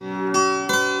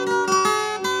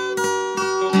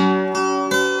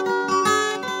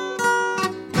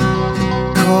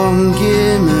Komm,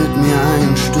 geh mit mir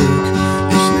ein Stück,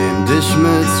 ich nehm dich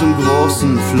mit zum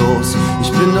großen Floß.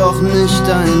 Ich bin doch nicht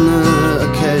deine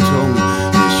Erkältung,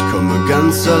 ich komme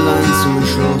ganz allein zum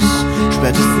Entschluss.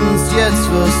 Spätestens jetzt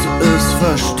wirst du es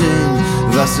verstehen,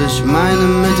 was ich meine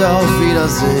mit auf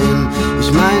Wiedersehen.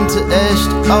 Ich meinte echt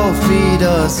auf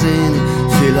Wiedersehen.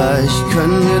 Vielleicht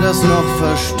können wir das noch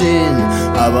verstehen,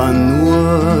 aber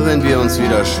nur, wenn wir uns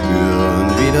wieder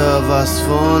spüren, wieder was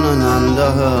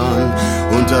voneinander hören.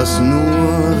 Und das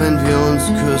nur, wenn wir uns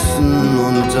küssen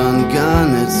und dann gar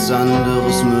nichts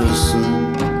anderes müssen.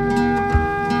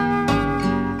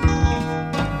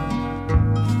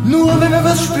 Nur wenn wir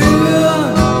was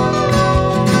spüren,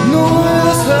 nur wenn wir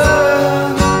was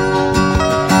hören,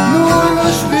 nur wenn wir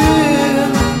was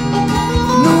spüren,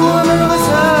 nur wenn wir was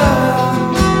hören,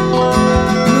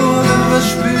 nur wenn wir was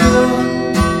spüren.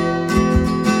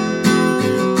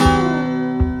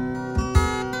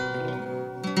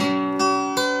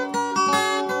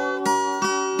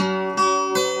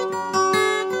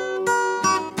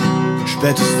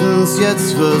 Spätestens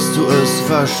jetzt wirst du es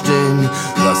verstehen,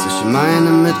 was ich meine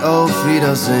mit auf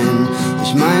Wiedersehen.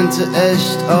 Ich meinte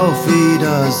echt auf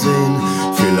Wiedersehen.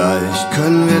 Vielleicht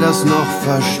können wir das noch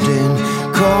verstehen.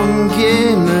 Komm,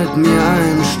 geh mit mir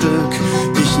ein Stück,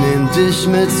 ich nehm dich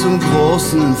mit zum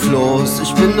großen Floß.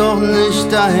 Ich bin doch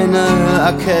nicht deine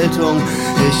Erkältung,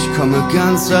 ich komme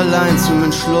ganz allein zum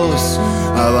Entschluss.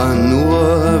 Aber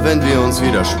nur, wenn wir uns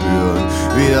wieder spüren,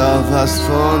 wieder was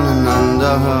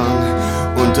voneinander hören.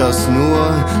 Und das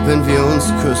nur, wenn wir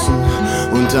uns küssen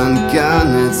und dann gar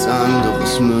nichts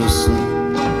anderes müssen.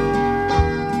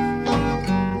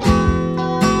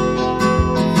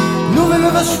 Nur wenn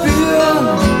wir was spüren,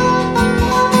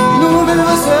 nur wenn wir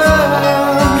was hören.